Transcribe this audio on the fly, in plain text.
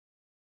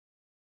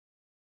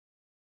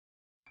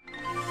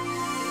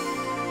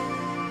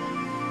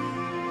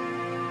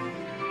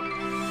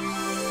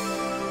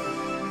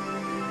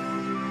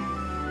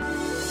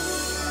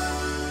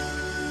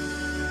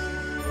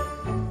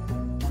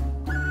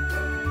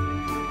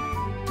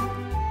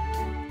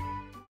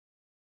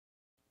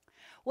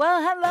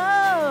Well,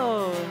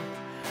 hello.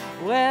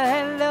 Well,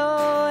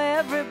 hello,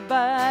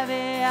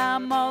 everybody.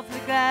 I'm awfully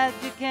glad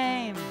you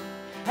came.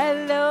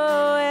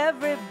 Hello,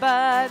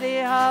 everybody.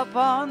 Hop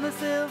on the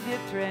Sylvia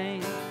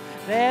train.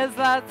 There's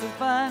lots of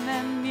fun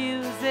and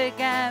music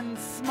and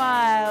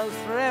smiles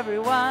for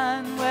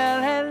everyone.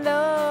 Well,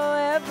 hello,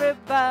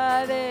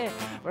 everybody.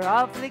 We're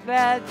awfully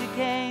glad you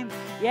came.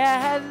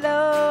 Yeah,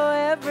 hello,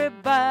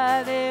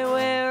 everybody.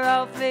 We're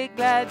awfully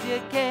glad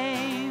you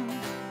came.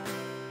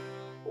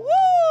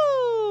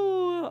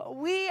 Woo!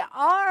 We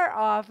are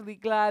awfully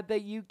glad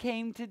that you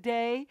came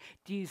today.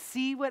 Do you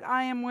see what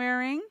I am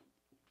wearing?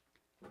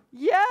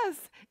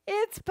 Yes,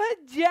 it's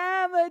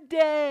pajama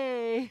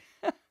day.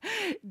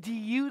 Do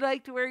you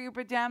like to wear your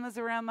pajamas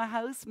around the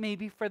house,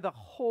 maybe for the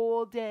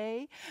whole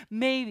day?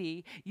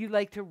 Maybe you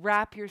like to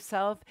wrap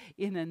yourself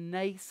in a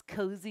nice,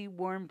 cozy,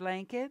 warm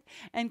blanket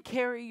and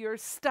carry your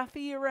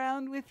stuffy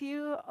around with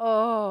you?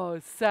 Oh,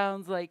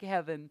 sounds like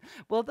heaven.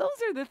 Well,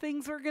 those are the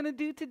things we're going to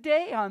do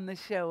today on the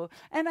show,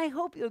 and I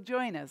hope you'll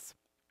join us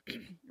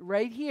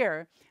right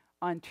here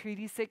on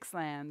Treaty 6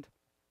 land.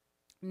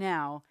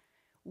 Now,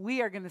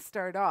 we are going to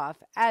start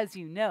off, as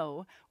you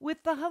know,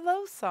 with the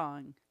hello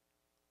song.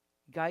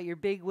 Got your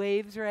big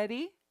waves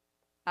ready?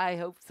 I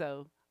hope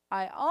so.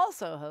 I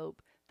also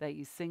hope that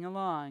you sing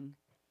along.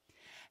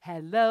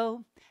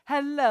 Hello,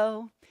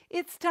 hello,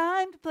 it's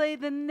time to play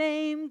the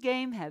name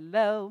game.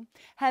 Hello,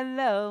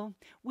 hello,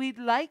 we'd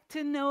like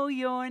to know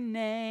your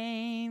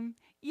name.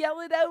 Yell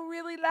it out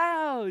really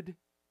loud.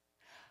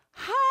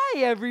 Hi,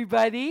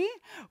 everybody.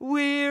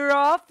 We're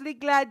awfully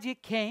glad you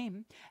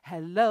came.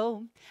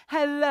 Hello,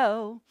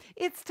 hello.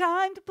 It's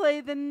time to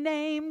play the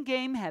name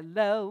game.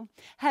 Hello,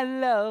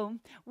 hello.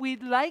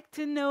 We'd like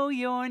to know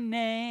your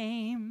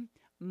name.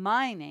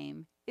 My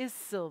name is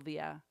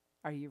Sylvia.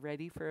 Are you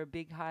ready for a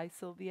big hi,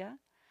 Sylvia?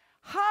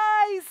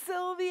 Hi,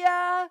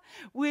 Sylvia.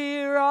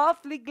 We're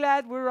awfully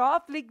glad you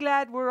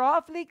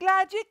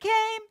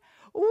came.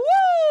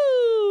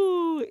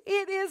 Woo!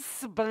 It is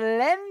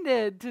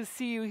splendid to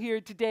see you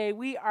here today.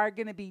 We are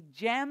going to be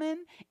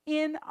jamming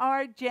in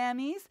our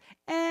jammies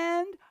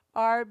and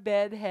our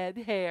bedhead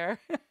hair.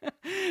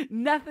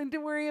 Nothing to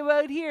worry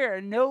about here.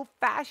 No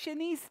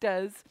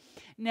fashionistas.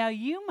 Now,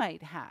 you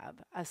might have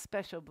a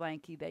special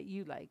blankie that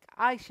you like.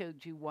 I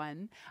showed you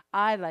one.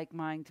 I like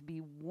mine to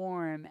be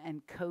warm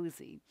and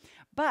cozy.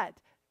 But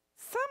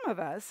some of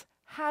us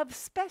have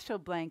special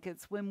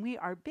blankets when we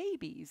are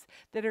babies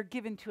that are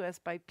given to us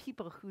by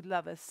people who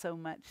love us so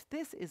much.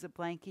 This is a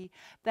blankie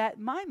that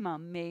my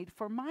mom made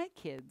for my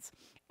kids,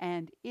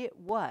 and it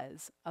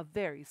was a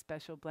very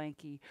special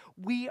blankie.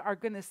 We are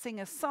going to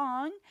sing a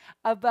song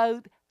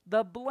about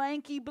the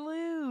blankie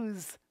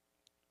blues.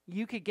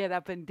 You could get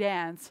up and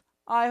dance.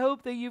 I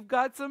hope that you've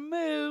got some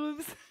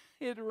moves.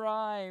 It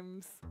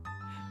rhymes.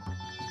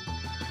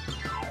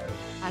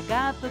 I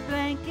got the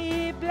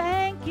blankie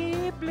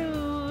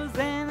blues,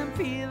 and I'm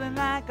feeling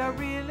like I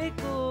really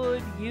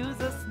could use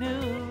a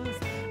snooze.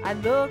 I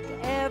look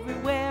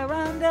everywhere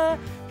under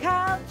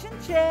couch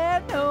and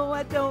chair. No,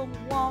 I don't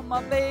want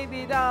my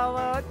baby doll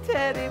or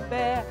teddy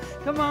bear.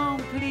 Come on,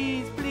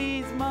 please,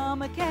 please,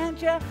 mama, can't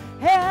you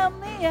help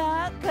me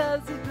out?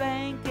 'Cause these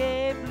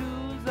blankie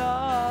blues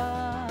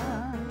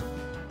are,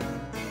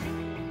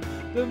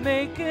 they're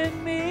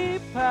making me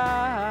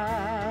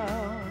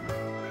proud.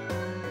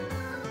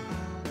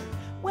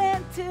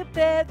 Went to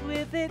bed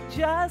with it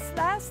just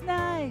last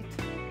night.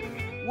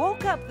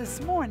 Woke up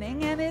this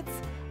morning and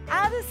it's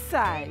out of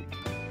sight.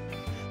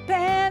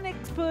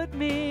 Panic's put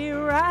me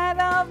right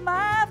off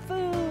my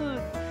food.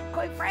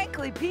 Quite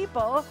frankly,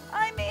 people,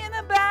 I'm in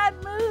a bad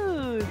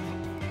mood.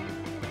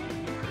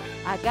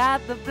 I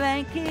got the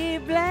blankie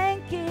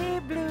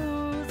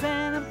blues,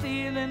 and I'm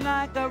feeling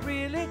like I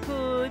really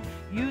could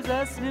use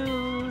a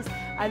snooze.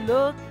 I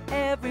look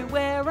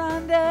everywhere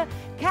under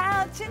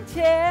couch and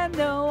chair.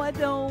 No, I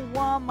don't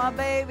want my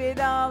baby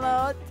doll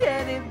or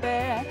teddy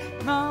bear.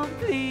 Mom,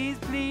 please,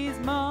 please,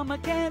 mama,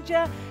 can't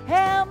you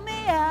help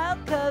me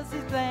out? 'Cause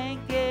these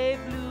blankie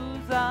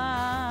blues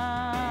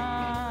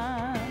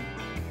are,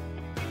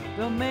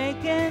 they're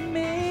making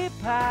me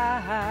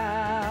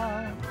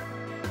proud.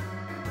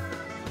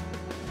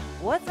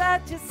 What's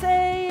that you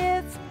say?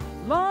 It's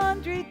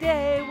laundry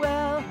day.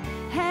 Well,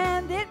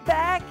 hand it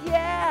back,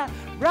 yeah,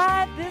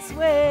 right this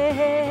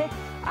way.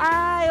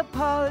 I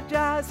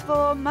apologize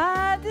for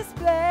my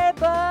display,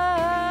 but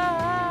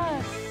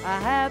I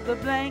had the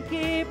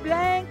blankie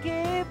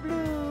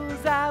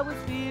blues. I was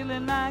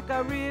feeling like I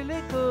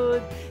really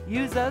could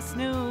use a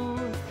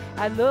snooze.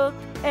 I looked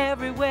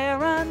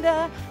everywhere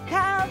under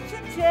couch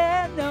and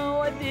chair.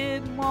 No, I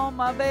didn't want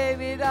my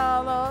baby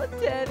doll or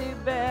teddy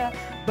bear.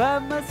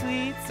 But my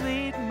sweet,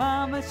 sweet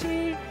mama,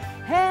 she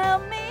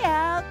helped me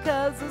out.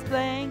 'Cause those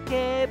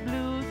blankie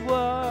blues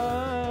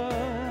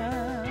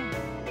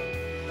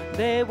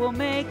they were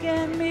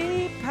making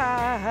me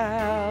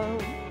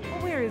proud.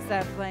 Where is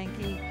that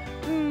blankie?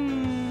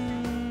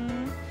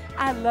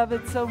 I love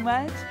it so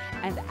much.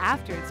 And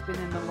after it's been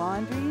in the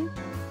laundry,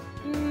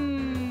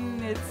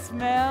 it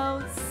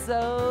smells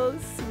so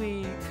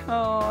sweet.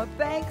 Oh,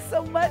 thanks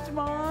so much,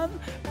 Mom,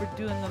 for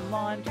doing the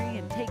laundry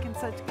and taking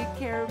such good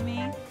care of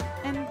me.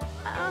 And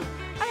I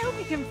hope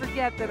you can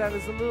forget that I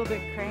was a little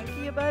bit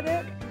cranky about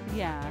it.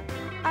 Yeah,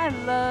 I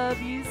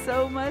love you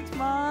so much,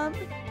 Mom.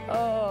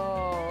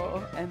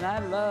 Oh, and I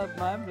love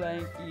my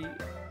blankie.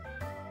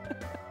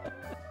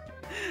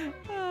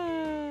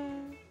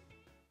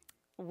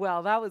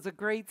 Well, that was a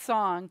great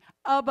song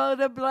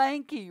about a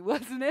blankie,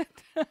 wasn't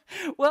it?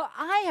 Well,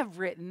 I have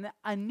written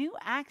a new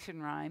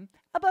action rhyme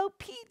about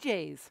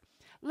PJs.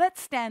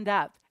 Let's stand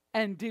up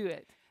and do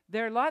it.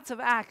 There are lots of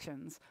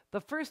actions.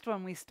 The first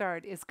one we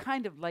start is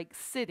kind of like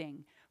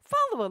sitting.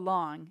 Follow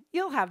along.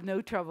 You'll have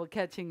no trouble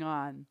catching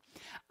on.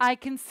 I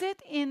can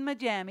sit in my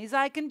jammies.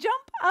 I can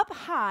jump up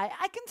high.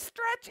 I can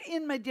stretch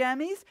in my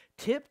jammies,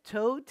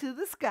 tiptoe to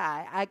the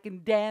sky. I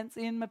can dance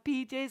in my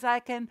PJs. I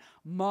can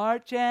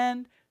march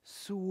and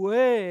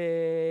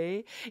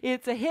sway.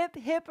 It's a hip,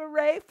 hip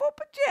hooray for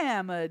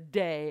pajama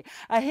day.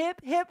 A hip,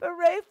 hip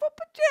hooray for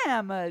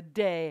pajama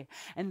day.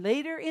 And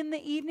later in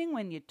the evening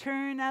when you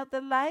turn out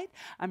the light,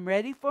 I'm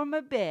ready for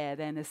my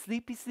bed and a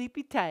sleepy,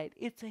 sleepy tight.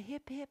 It's a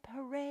hip, hip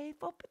hooray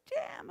for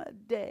pajama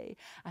day.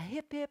 A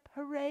hip, hip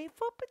hooray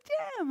for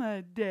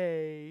pajama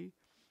day.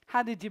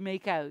 How did you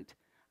make out?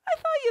 I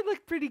thought you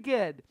looked pretty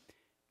good.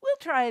 We'll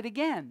try it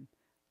again.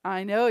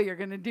 I know you're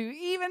going to do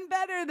even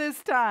better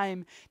this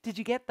time. Did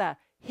you get the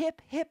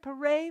hip, hip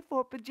hooray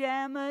for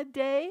pajama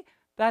day?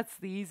 That's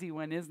the easy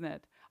one, isn't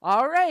it?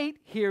 All right,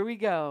 here we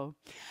go.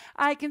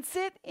 I can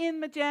sit in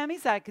my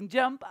jammies. I can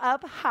jump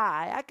up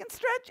high. I can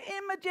stretch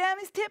in my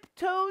jammies,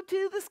 tiptoe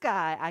to the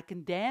sky. I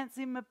can dance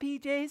in my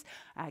PJs.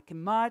 I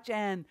can march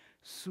and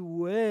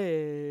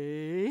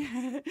sway.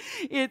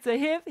 It's a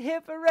hip,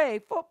 hip hooray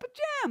for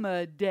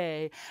pajama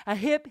day. A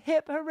hip,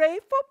 hip hooray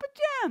for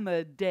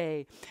pajama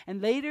day. And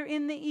later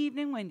in the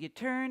evening when you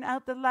turn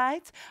out the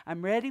lights,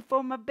 I'm ready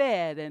for my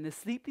bed and a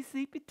sleepy,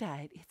 sleepy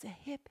tight. It's a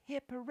hip,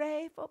 hip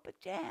hooray for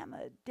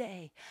pajama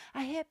day.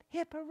 A hip,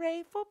 hip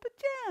hooray for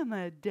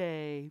pajama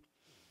day.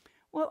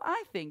 Well,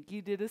 I think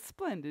you did a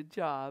splendid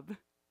job.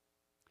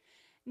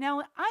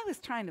 Now, I was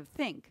trying to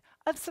think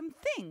of some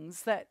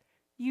things that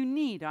you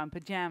need on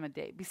pajama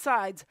day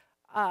besides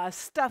a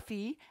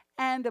stuffy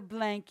and a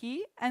blankie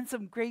and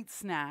some great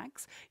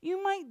snacks.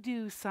 You might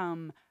do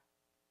some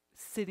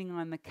sitting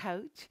on the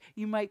couch.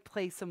 You might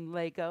play some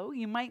Lego.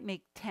 You might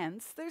make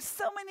tents. There's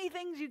so many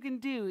things you can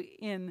do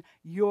in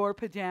your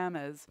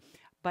pajamas.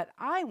 But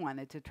I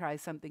wanted to try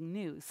something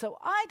new, so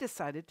I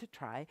decided to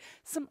try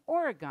some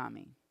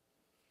origami.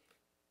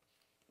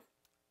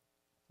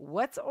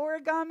 What's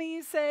origami,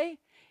 you say?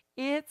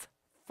 It's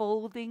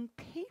folding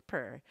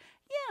paper.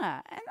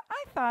 Yeah, and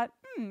I thought,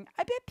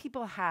 I bet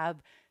people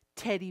have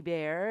teddy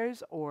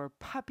bears or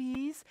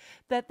puppies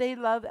that they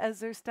love as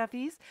their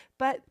stuffies,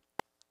 but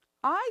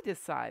I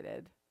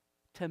decided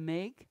to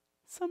make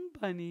some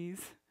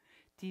bunnies.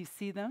 Do you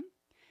see them?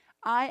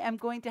 I am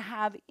going to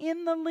have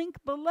in the link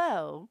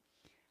below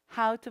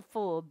how to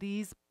fold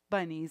these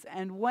bunnies.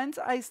 And once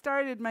I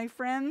started, my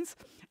friends,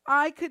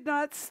 I could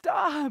not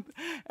stop.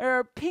 There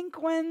are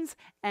pink ones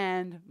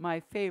and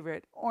my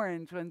favorite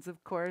orange ones,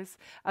 of course.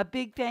 A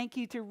big thank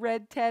you to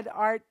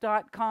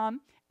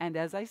redtedart.com. And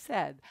as I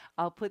said,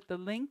 I'll put the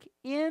link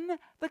in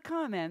the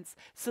comments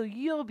so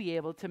you'll be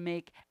able to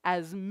make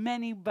as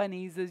many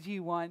bunnies as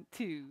you want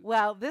to.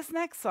 Well, this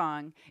next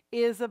song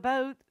is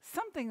about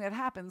something that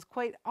happens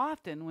quite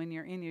often when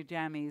you're in your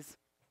jammies.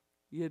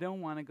 You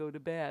don't want to go to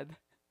bed.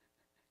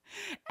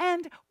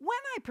 And when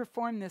I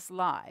perform this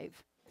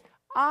live,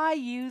 I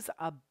use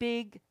a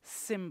big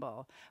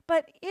cymbal,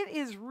 but it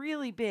is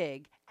really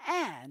big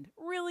and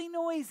really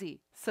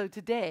noisy. So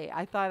today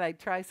I thought I'd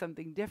try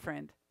something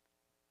different.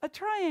 A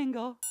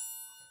triangle.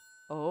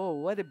 Oh,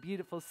 what a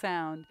beautiful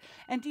sound.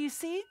 And do you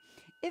see?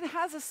 It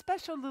has a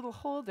special little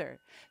holder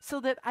so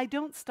that I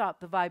don't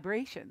stop the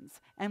vibrations.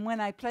 And when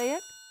I play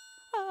it,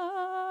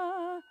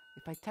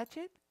 if I touch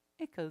it,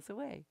 it goes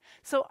away.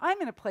 So I'm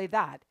going to play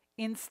that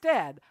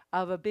instead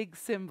of a big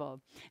cymbal.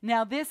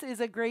 Now, this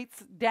is a great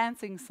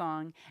dancing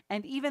song,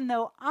 and even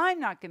though I'm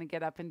not going to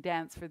get up and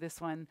dance for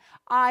this one,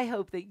 I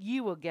hope that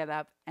you will get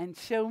up and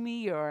show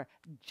me your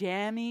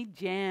jammy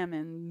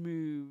jammin'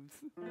 moves.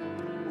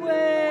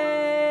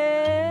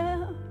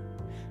 Well,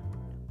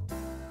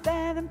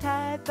 that I'm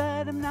tired,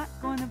 but I'm not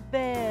going to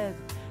bed.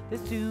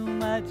 There's too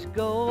much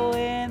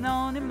going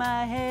on in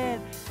my head.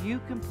 You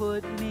can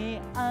put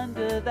me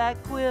under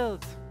that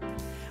quilt,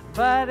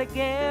 but I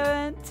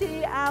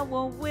guarantee I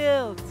won't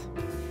wilt.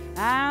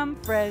 I'm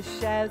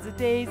fresh as a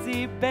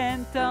daisy,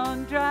 bent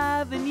on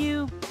driving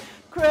you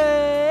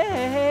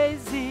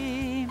crazy.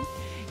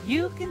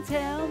 You can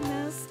tell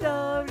me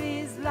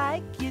stories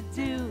like you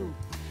do,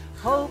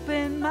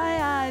 hoping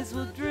my eyes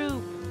will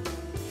droop.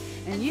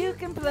 And you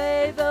can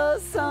play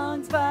those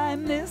songs by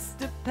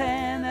Mr.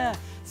 Penna,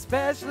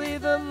 especially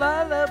the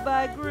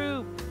Lullaby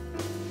Group.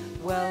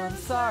 Well, I'm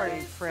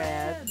sorry,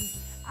 Fred,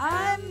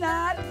 I'm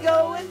not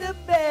going to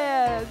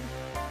bed.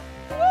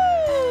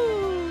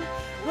 Woo!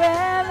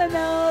 Well, I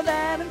know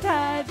that I'm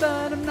tired,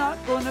 but I'm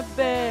not going to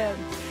bed.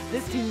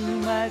 There's too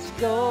much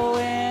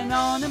going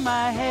on in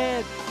my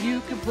head.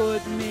 You can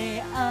put me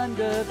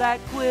under that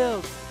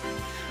quilt,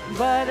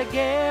 but I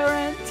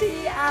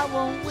guarantee I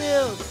won't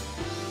wilt.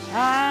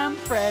 I'm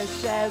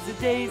fresh as a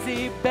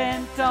daisy,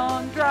 bent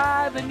on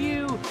driving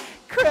you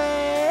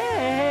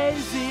crazy.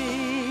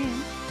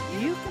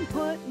 You can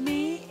put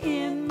me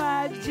in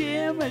my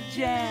gym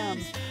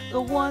jams,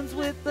 the ones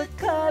with the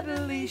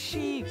cuddly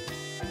sheep.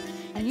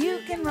 And you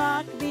can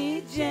rock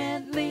me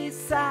gently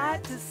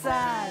side to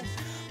side,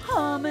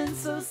 humming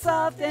so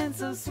soft and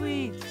so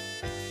sweet.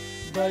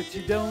 But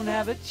you don't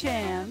have a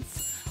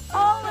chance.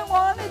 All I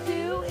want to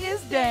do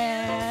is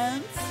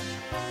dance.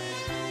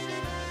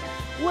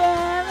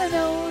 Well, I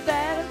know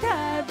that I'm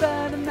tired,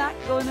 but I'm not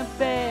going to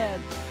bed.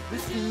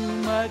 There's too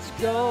much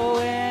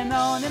going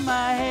on in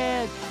my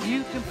head.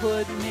 You can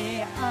put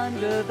me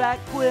under that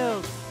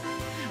quilt,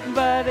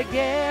 but I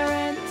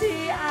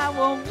guarantee I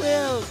won't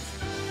wilt.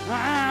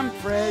 I'm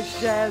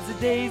fresh as a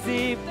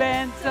daisy,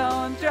 bent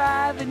on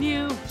driving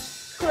you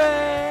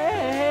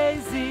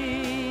crazy.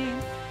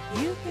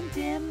 You can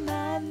dim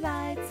the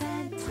lights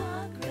and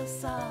talk real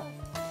soft.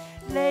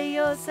 Lay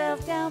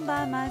yourself down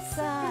by my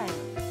side.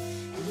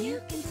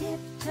 You can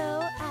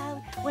tiptoe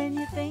out when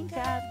you think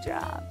I've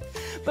dropped,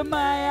 but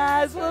my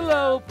eyes will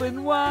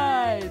open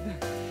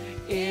wide.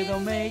 It'll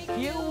make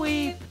you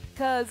weep,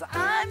 'cause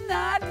I'm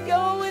not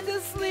going to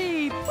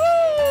sleep.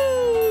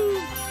 Woo!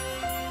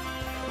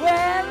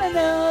 Well, I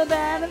know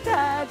that I'm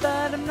tired,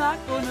 but I'm not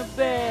going to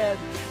bed.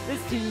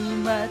 There's too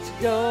much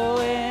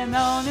going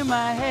on in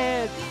my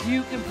head.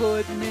 You can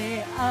put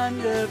me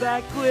under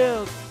that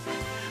quilt,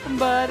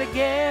 but I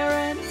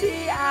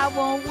guarantee I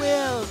won't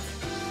wilt.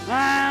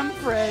 I'm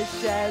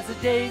fresh as a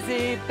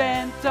daisy,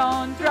 bent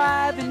on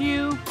driving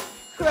you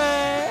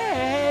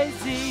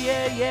crazy.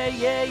 Yeah, yeah,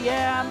 yeah,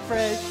 yeah. I'm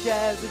fresh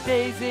as a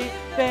daisy,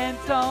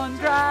 bent on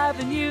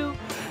driving you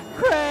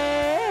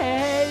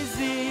crazy.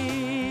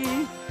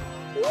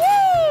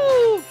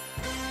 Woo!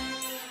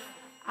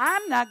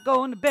 I'm not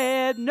going to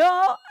bed.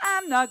 No,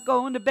 I'm not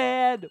going to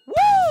bed.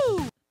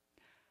 Woo!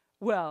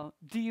 Well,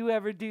 do you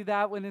ever do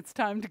that when it's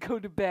time to go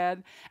to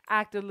bed?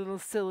 Act a little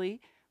silly,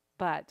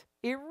 but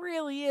it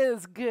really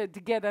is good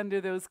to get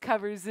under those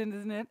covers,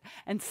 isn't it?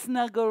 And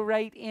snuggle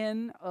right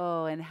in.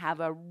 Oh, and have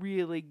a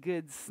really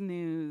good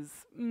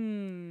snooze.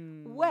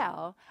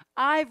 Well,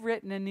 I've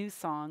written a new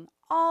song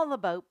all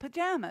about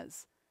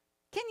pajamas.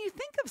 Can you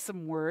think of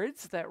some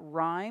words that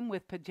rhyme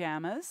with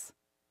pajamas?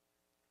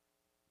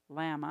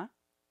 Llama,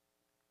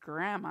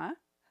 grandma.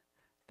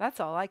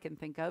 That's all I can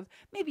think of.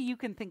 Maybe you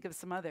can think of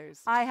some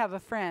others. I have a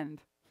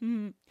friend.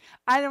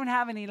 I don't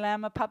have any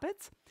llama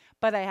puppets,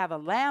 but I have a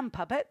lamb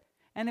puppet.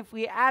 And if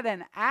we add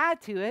an "a"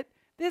 to it,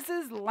 this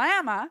is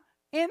llama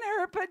in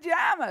her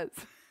pajamas.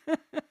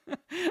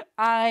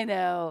 I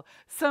know,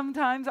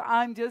 sometimes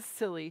I'm just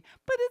silly,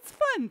 but it's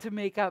fun to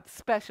make up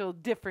special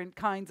different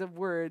kinds of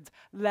words.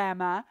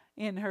 Llama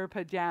in her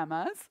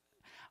pajamas.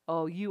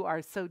 Oh, you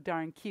are so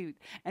darn cute.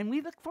 And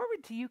we look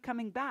forward to you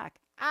coming back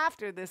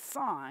after this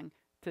song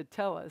to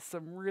tell us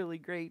some really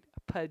great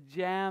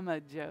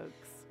pajama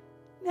jokes.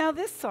 Now,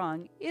 this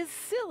song is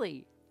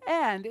silly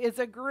and it's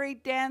a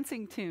great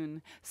dancing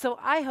tune. So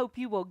I hope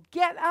you will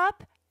get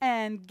up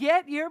and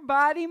get your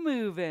body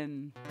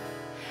moving.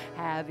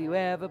 Have you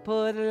ever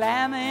put a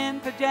llama in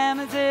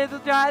pajamas? It'll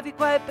drive you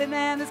quite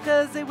bananas,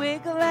 'cause they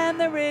wiggle and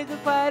they wriggle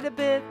quite a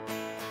bit.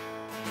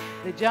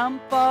 They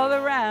jump all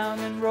around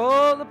and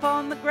roll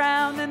upon the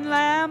ground, and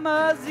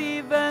llamas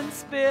even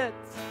spit.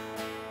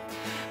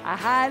 I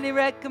highly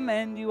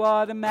recommend you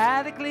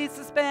automatically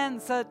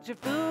suspend such a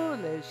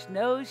foolish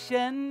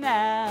notion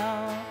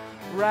now,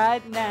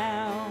 right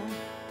now.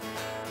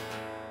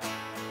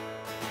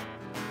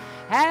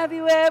 Have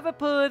you ever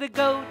put a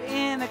goat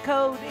in a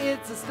coat?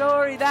 It's a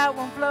story that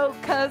won't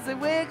float, 'cause they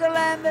wiggle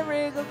and they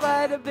wriggle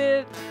quite a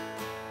bit.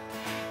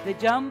 They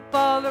jump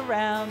all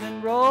around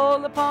and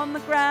roll upon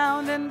the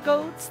ground, and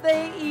goats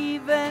they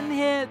even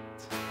hit.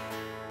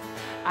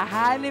 I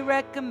highly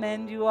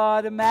recommend you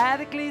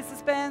automatically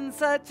suspend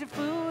such a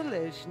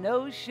foolish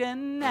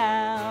notion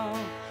now,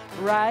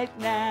 right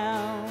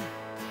now.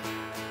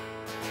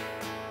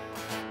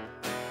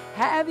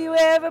 Have you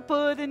ever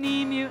put an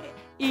emu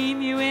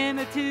in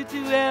a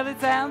tutu? Well, it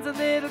sounds a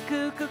little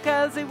cuckoo,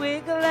 'cause they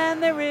wiggle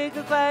and they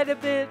wriggle quite a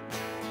bit.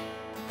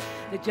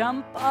 They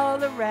jump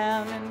all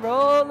around and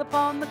roll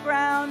upon the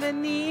ground,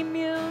 and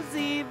emus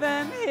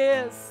even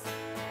hiss.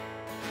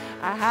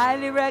 I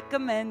highly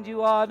recommend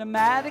you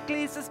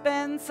automatically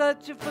suspend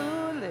such a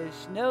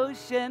foolish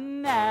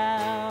notion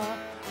now,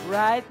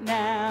 right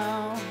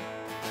now.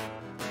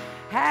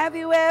 Have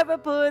you ever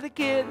put a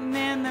kitten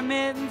in their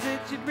mittens? It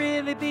should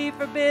really be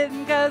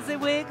forbidden, 'cause they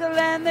wiggle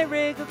and they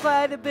wriggle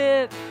quite a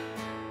bit.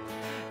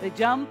 They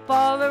jump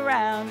all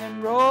around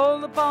and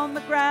roll upon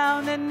the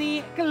ground, and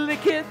the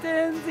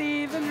kittens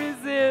even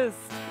resist.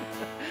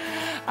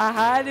 I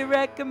highly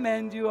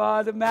recommend you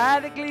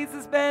automatically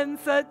suspend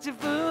such a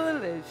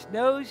foolish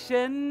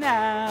notion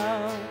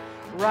now,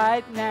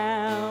 right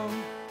now.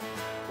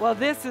 Well,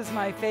 this is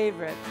my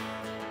favorite.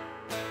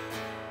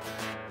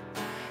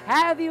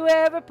 Have you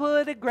ever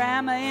put a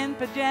grandma in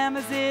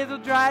pajamas? It'll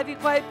drive you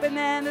quite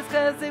bananas,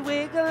 'cause they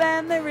wiggle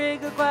and they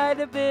wriggle quite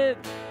a bit.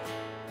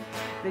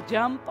 They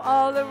jump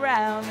all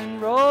around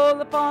and roll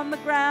upon the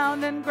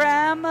ground, and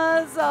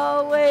grandmas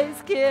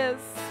always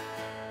kiss.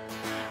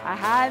 I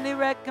highly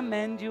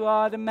recommend you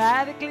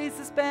automatically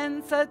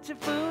suspend such a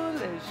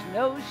foolish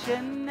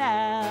notion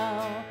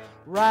now,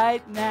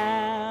 right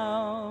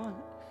now.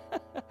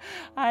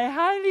 I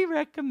highly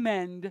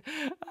recommend.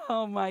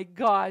 Oh my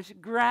gosh,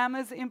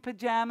 grandmas in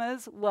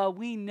pajamas. Well,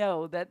 we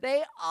know that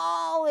they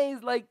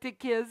always like to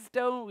kiss,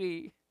 don't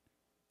we?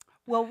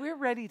 Well, we're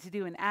ready to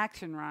do an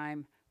action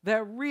rhyme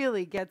that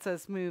really gets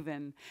us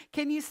moving.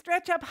 Can you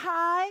stretch up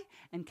high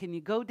and can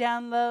you go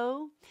down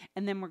low?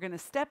 And then we're going to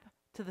step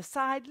to the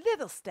side,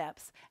 little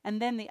steps,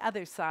 and then the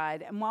other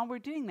side. And while we're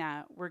doing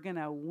that, we're going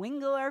to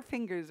wingle our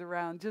fingers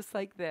around just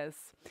like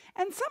this.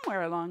 And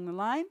somewhere along the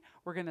line,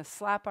 we're going to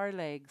slap our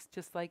legs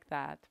just like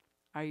that.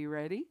 Are you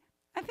ready?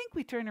 I think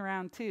we turn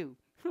around too.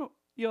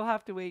 You'll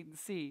have to wait and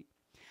see.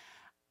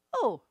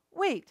 Oh,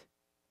 wait.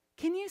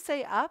 Can you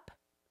say up?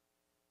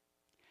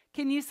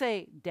 Can you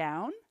say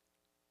down?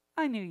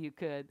 I knew you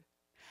could.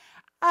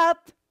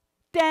 Up,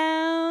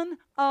 down,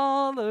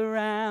 all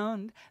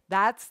around.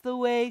 That's the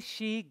way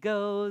she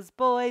goes,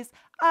 boys.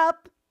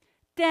 Up,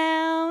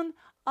 down,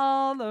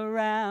 all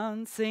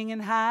around.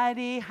 Singing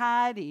hidey,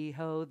 hidey,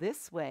 ho,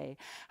 this way.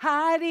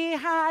 Hidey,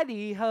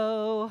 hidey,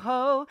 ho,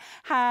 ho.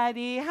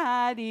 Hidey,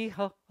 hidey,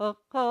 ho, ho,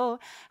 ho.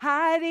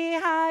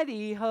 Hidey,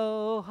 hidey,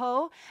 ho,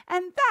 ho.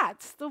 And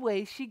that's the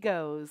way she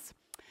goes.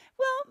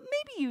 Well,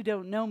 maybe you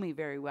don't know me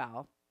very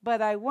well,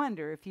 but I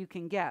wonder if you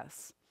can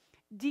guess.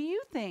 Do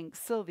you think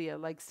Sylvia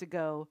likes to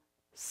go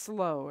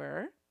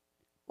slower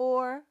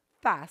or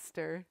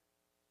faster?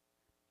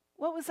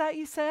 What was that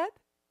you said?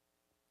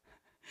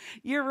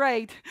 You're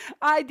right.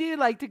 I do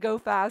like to go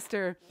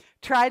faster.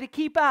 Try to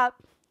keep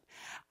up.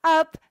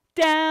 Up,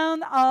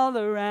 down, all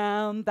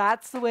around.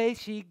 That's the way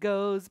she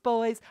goes,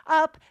 boys.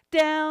 Up,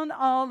 down,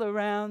 all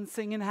around.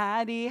 Singing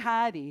hidey,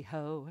 hidey,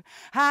 ho.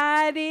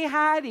 Hidey,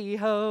 hidey,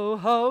 ho,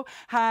 ho.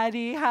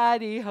 Hidey,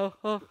 hidey, ho,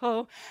 ho,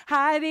 ho.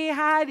 Hidey,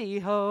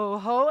 hidey, ho,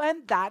 ho.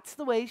 And that's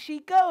the way she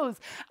goes.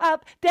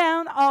 Up,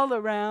 down, all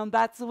around.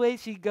 That's the way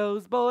she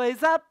goes,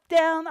 boys. Up,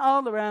 down,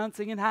 all around.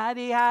 Singing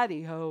hidey,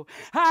 hidey, ho.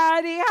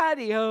 Hidey,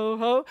 hidey, ho,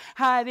 ho.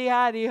 Hidey,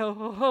 hidey, ho,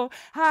 ho, ho.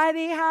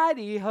 Hidey,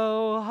 hidey,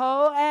 ho,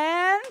 ho.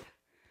 And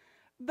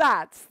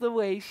that's the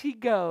way she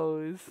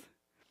goes.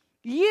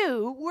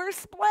 You were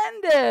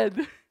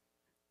splendid.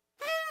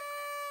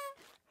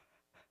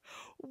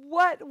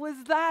 What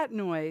was that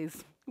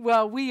noise?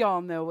 Well, we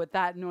all know what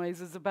that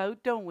noise is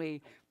about, don't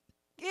we?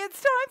 It's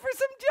time for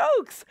some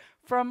jokes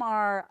from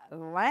our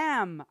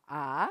lamb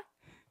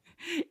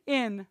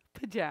in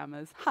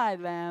pajamas. Hi,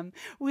 Lamb.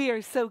 We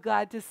are so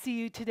glad to see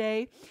you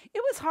today.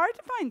 It was hard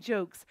to find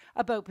jokes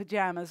about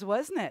pajamas,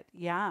 wasn't it?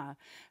 Yeah.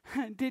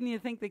 Didn't you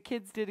think the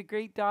kids did a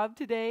great job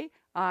today?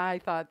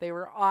 I thought they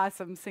were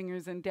awesome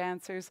singers and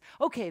dancers.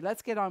 Okay,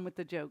 let's get on with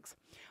the jokes.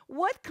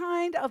 What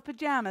kind of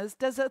pajamas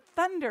does a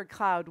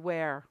thundercloud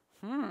wear?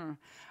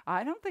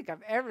 I don't think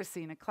I've ever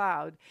seen a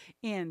cloud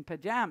in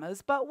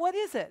pajamas, but what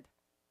is it?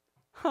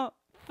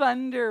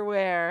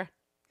 Thunderwear.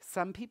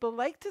 Some people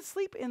like to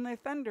sleep in their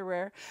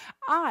thunderwear.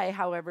 I,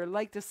 however,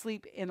 like to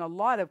sleep in a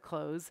lot of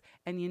clothes.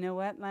 And you know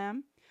what,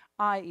 Lamb?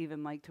 I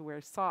even like to wear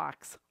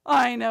socks.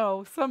 I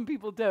know, some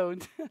people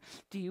don't.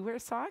 Do you wear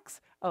socks?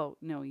 Oh,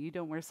 no, you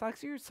don't wear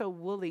socks. You're so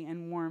woolly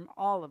and warm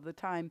all of the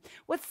time.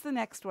 What's the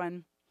next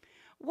one?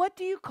 What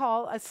do you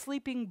call a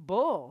sleeping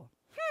bull?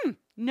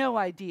 No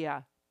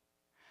idea.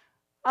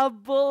 A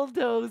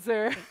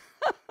bulldozer.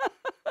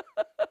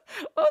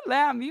 Oh,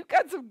 Lamb, you've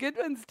got some good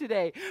ones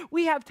today.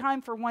 We have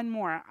time for one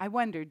more. I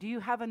wonder, do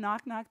you have a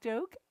knock-knock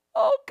joke?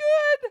 Oh,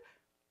 good.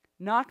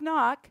 Knock,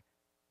 knock.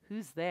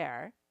 Who's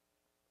there?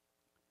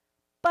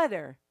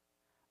 Butter.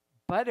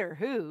 Butter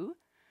who?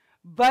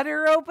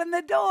 Butter, open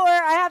the door.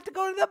 I have to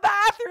go to the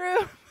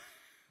bathroom.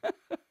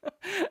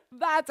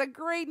 That's a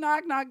great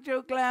knock-knock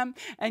joke, Lamb.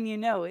 And you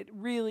know, it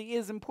really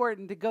is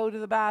important to go to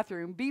the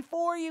bathroom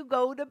before you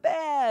go to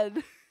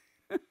bed.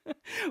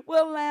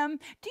 Well, Lamb,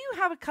 do you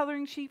have a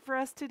coloring sheet for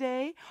us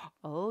today?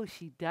 Oh,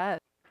 she does.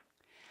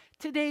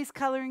 Today's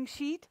coloring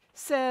sheet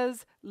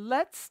says,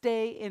 let's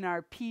stay in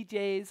our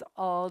PJs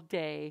all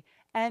day.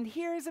 And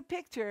here's a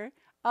picture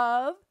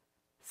of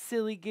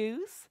Silly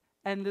Goose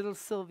and little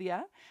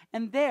Sylvia.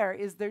 And there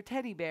is their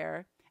teddy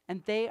bear.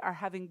 And they are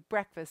having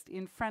breakfast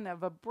in front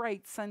of a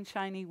bright,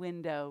 sunshiny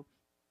window.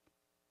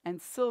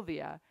 And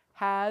Sylvia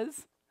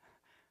has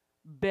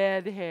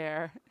bed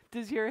hair.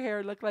 Does your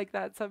hair look like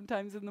that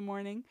sometimes in the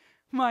morning?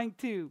 Mine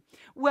too.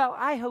 Well,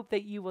 I hope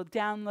that you will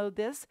download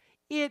this.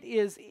 It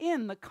is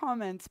in the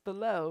comments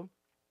below.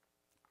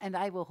 And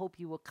I will hope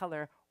you will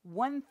color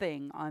one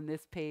thing on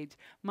this page,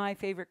 my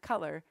favorite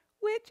color,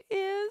 which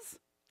is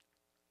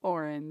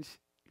orange.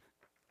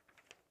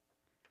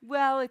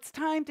 Well, it's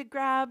time to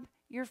grab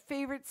your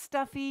favorite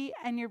stuffy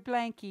and your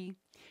blankie,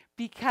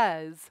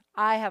 because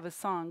I have a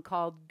song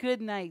called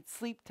Good Night,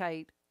 Sleep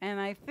Tight, and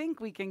I think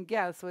we can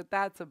guess what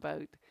that's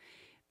about.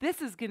 This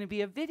is going to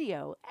be a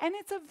video, and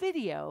it's a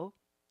video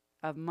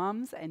of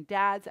mums and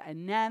dads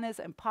and nanas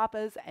and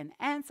papas and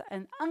aunts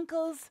and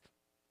uncles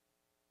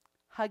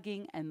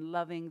hugging and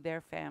loving their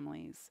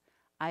families.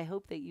 I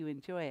hope that you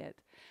enjoy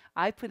it.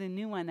 I put a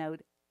new one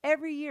out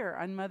every year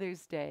on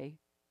Mother's Day.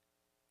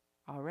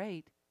 All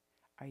right,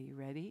 are you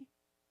ready?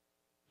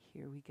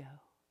 Here we go.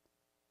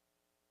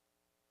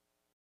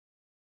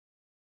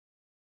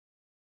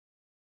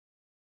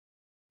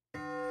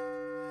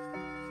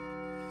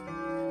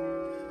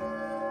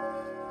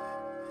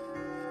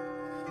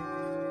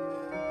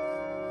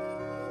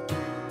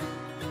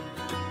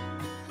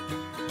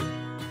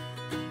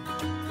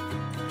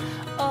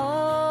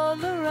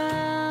 All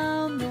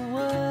around the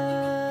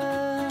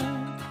world,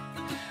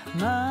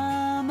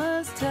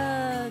 mamas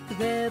tuck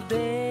their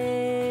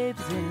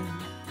babes in,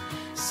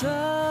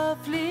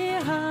 softly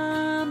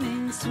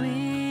humming,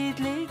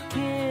 sweetly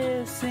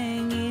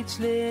kissing each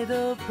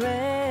little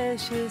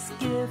precious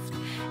gift,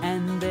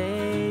 and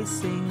they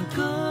sing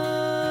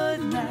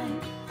good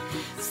night,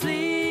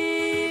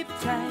 sleep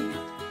tight,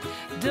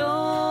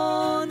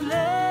 don't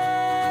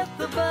let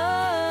the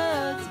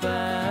bugs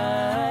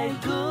bite.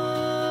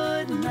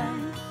 Good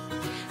night,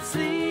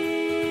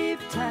 sleep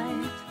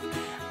tight,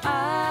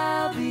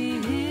 I'll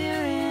be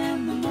here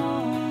in the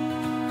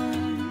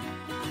morning.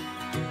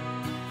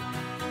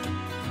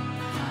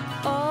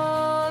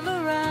 All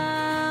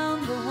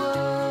around the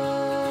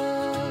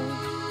world,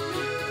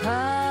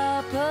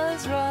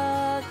 papas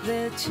rock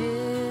their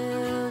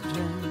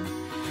children,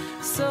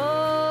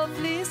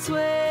 softly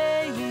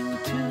swaying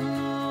to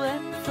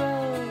and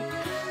fro,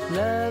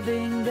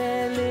 loving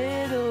their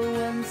little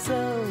ones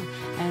so,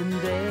 and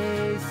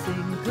they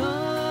sing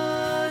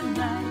good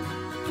night,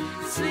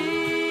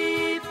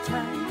 sleep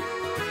tight,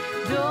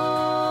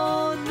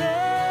 don't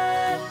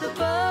let the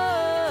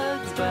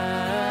bugs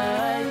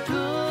bite.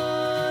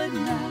 Good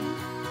night,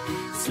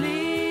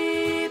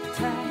 sleep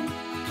tight,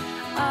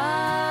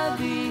 I'll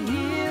be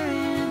here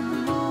in the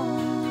morning.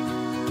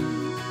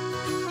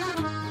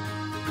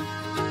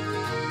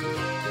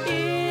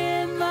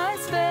 In my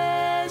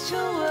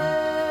special world,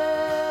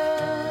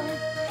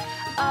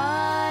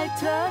 I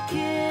tuck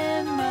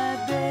in my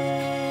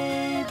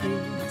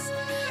babies,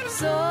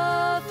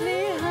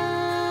 softly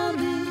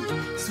humming,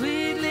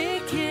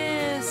 sweetly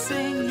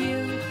kissing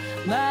you,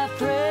 my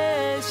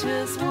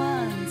precious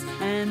ones,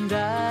 and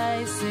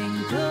I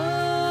sing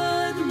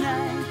good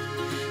night,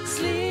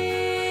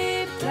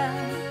 sleep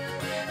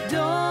tight,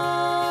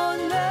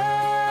 don't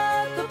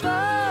let the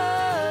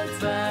bugs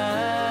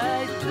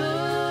bite.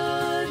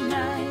 Good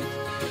night,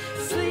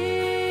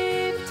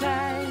 sleep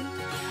tight,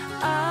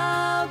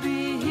 I'll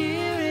be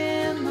here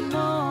in the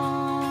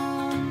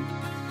morning,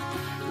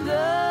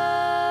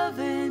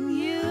 loving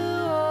you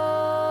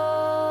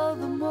all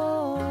the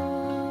more.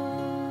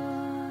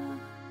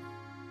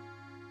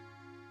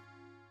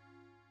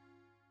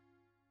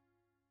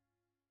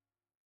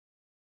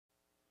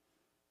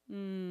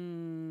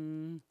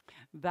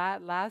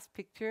 That last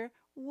picture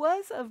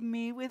was of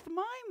me with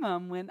my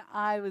mom when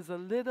I was a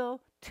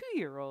little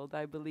 2-year-old,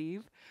 I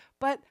believe.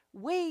 But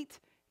wait,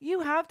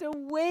 you have to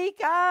wake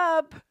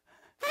up.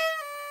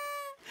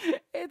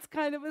 It's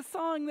kind of a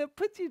song that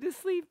puts you to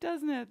sleep,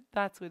 doesn't it?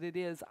 That's what it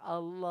is, a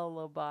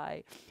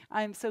lullaby.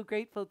 I'm so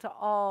grateful to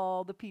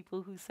all the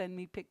people who send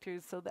me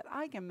pictures so that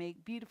I can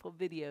make beautiful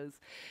videos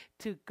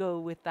to go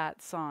with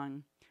that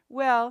song.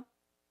 Well,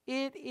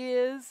 it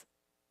is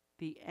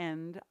the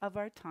end of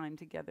our time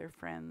together,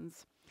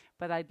 friends.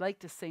 But I'd like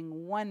to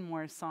sing one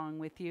more song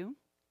with you.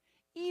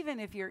 Even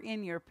if you're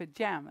in your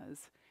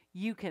pajamas,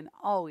 you can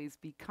always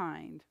be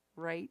kind,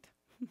 right?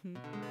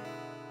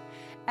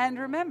 And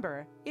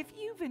remember, if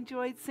you've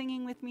enjoyed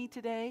singing with me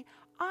today,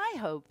 I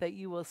hope that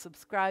you will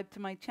subscribe to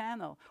my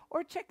channel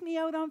or check me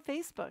out on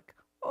Facebook.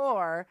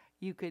 Or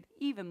you could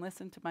even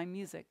listen to my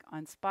music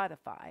on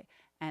Spotify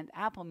and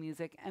Apple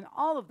Music and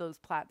all of those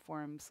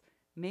platforms.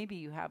 Maybe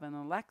you have an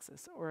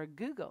Alexis or a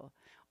Google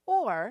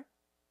or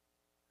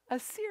a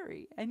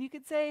Siri, and you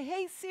could say,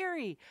 "Hey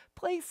Siri,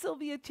 play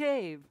Sylvia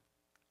Chave."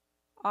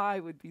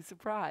 I would be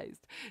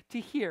surprised to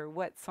hear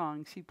what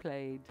song she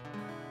played.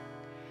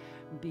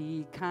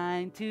 Be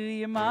kind to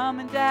your mom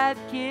and dad,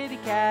 kitty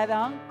cat,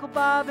 Uncle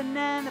Bob and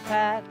Nana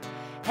Pat.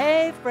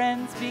 Hey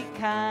friends, be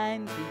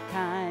kind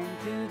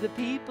to the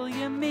people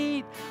you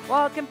meet.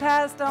 Walking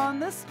past on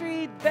the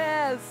street,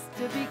 best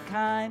to be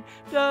kind.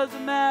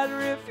 Doesn't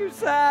matter if you're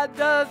sad,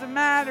 doesn't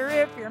matter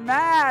if you're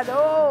mad.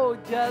 Oh,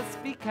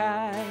 just be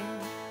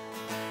kind.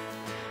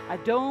 I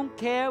don't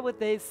care what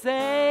they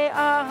say,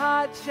 a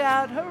heart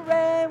shout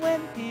hooray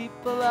when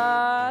people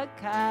are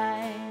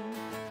kind.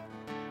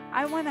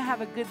 I want to have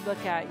a good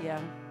look at you.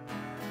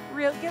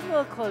 Get a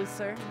little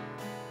closer.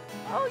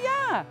 Oh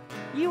yeah,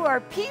 you are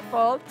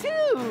people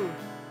too,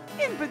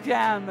 in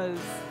pajamas.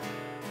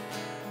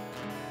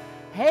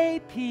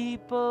 Hey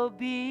people,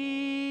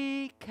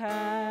 be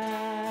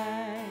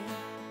kind.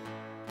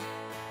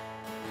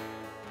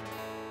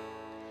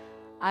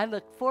 I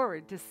look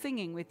forward to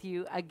singing with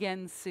you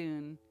again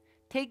soon.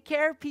 Take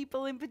care,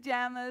 people in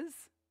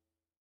pajamas.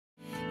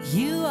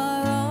 You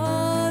are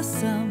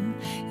awesome.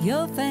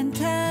 You're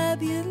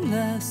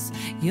fantabulous,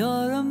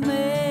 you're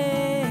amazing.